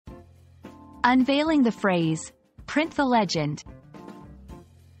Unveiling the Phrase, Print the Legend.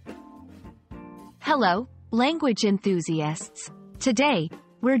 Hello, language enthusiasts. Today,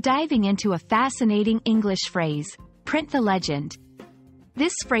 we're diving into a fascinating English phrase, print the legend.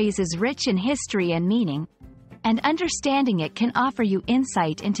 This phrase is rich in history and meaning, and understanding it can offer you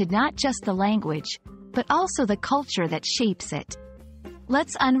insight into not just the language, but also the culture that shapes it.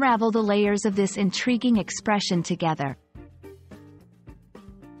 Let's unravel the layers of this intriguing expression together.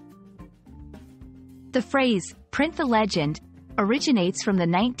 The phrase, print the legend, originates from the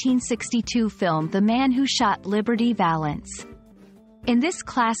 1962 film The Man Who Shot Liberty Valance. In this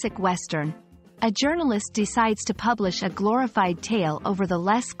classic Western, a journalist decides to publish a glorified tale over the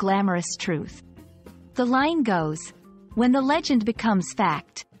less glamorous truth. The line goes, "When the legend becomes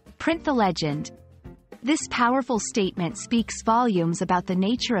fact, print the legend." This powerful statement speaks volumes about the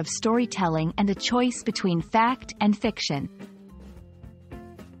nature of storytelling and the choice between fact and fiction.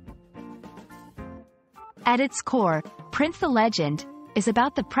 At its core, print the legend is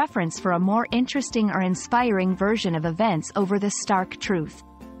about the preference for a more interesting or inspiring version of events over the stark truth.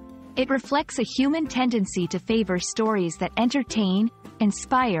 It reflects a human tendency to favor stories that entertain,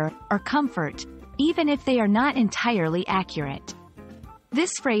 inspire, or comfort, even if they are not entirely accurate.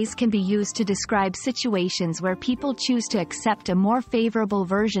 This phrase can be used to describe situations where people choose to accept a more favorable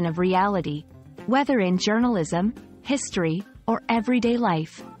version of reality, whether in journalism, history, or everyday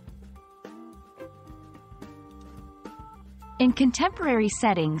life. In contemporary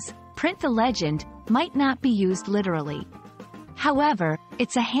settings, print the legend might not be used literally. However,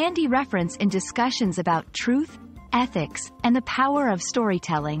 it's a handy reference in discussions about truth, ethics, and the power of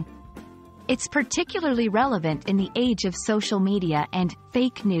storytelling. It's particularly relevant in the age of social media and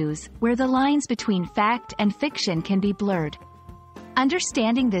fake news, where the lines between fact and fiction can be blurred.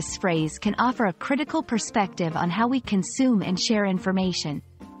 Understanding this phrase can offer a critical perspective on how we consume and share information.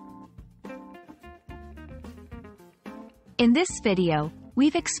 In this video,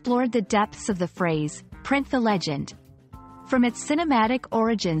 we've explored the depths of the phrase, print the legend. From its cinematic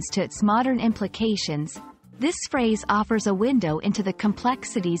origins to its modern implications, this phrase offers a window into the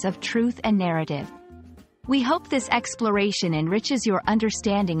complexities of truth and narrative. We hope this exploration enriches your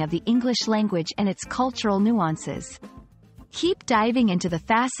understanding of the English language and its cultural nuances. Keep diving into the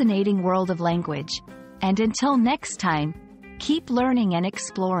fascinating world of language, and until next time, keep learning and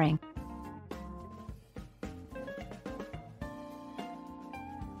exploring.